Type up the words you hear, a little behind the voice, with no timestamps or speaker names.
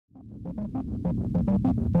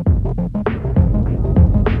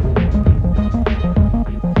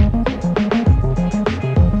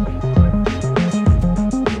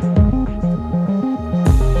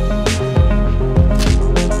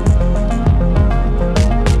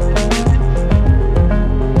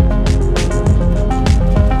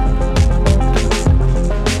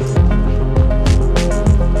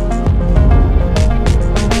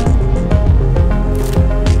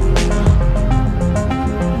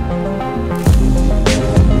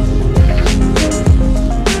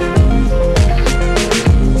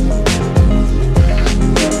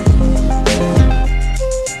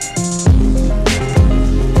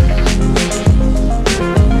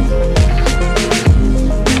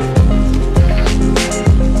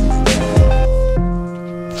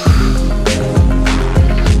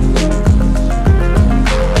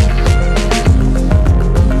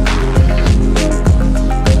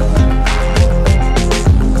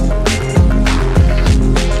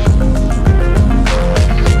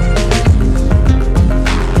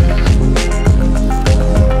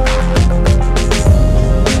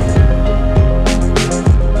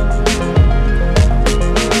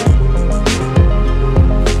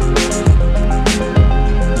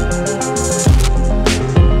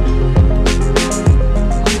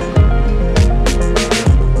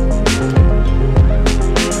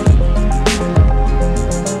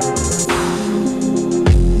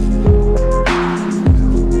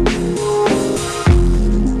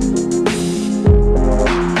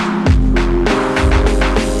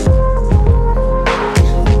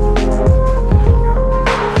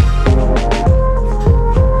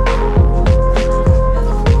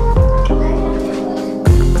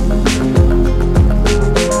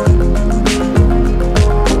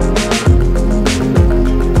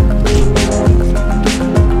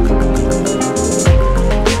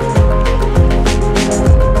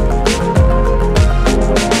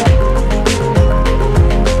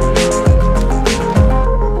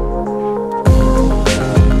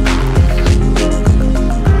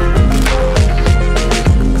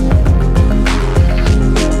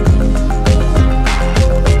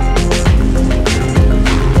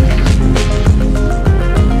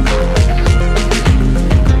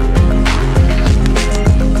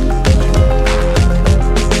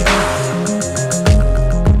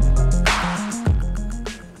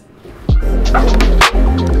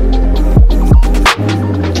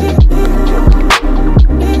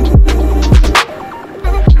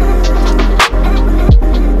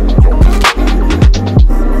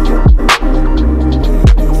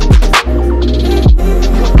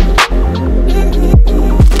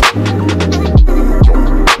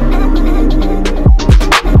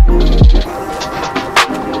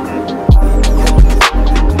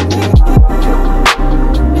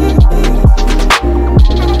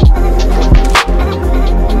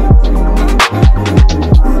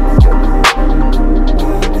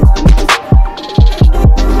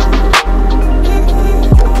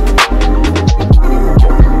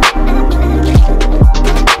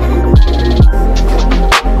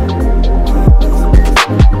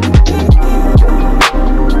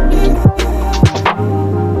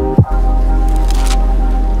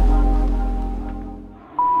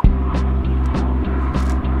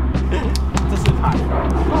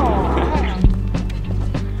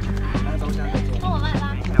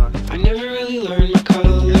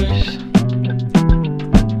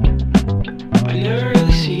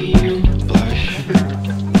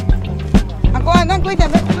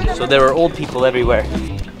So there were old people everywhere.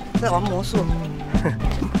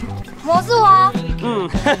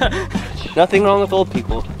 Nothing wrong with old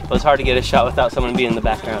people, but it's hard to get a shot without someone being in the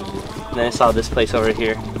background. And then I saw this place over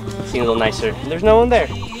here, seemed a little nicer. There's no one there.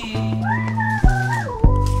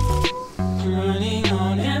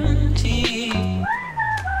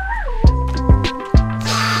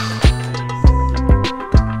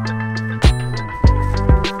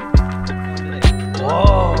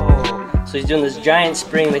 So he's doing this giant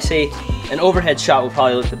spring. They say an overhead shot will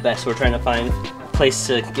probably look the best. We're trying to find a place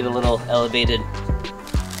to get a little elevated.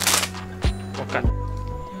 Okay.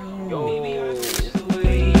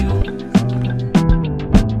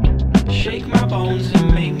 Shake my bones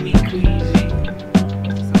and make me queasy.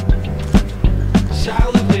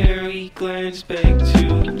 Salivary glands back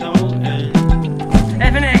to no end.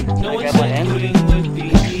 Evening! No one said pudding would be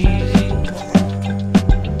easy.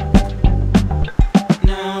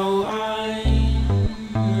 Now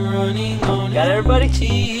I'm running on. Got everybody?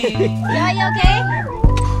 Yeah, you okay?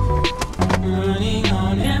 Running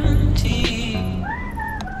on empty.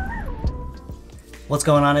 What's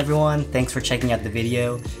going on, everyone? Thanks for checking out the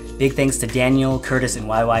video. Big thanks to Daniel, Curtis, and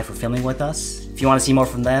YY for filming with us. If If you want to see more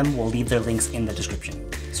from them, we'll leave their links in the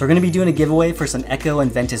description. So we're going to be doing a giveaway for some Echo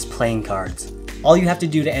and Ventus playing cards. All you have to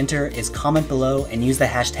do to enter is comment below and use the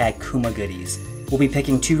hashtag KumaGoodies. We'll be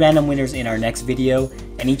picking 2 random winners in our next video,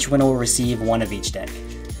 and each winner will receive one of each deck.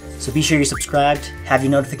 So be sure you're subscribed, have your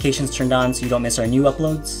notifications turned on so you don't miss our new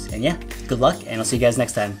uploads, and yeah, good luck, and I'll see you guys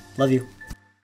next time. Love you.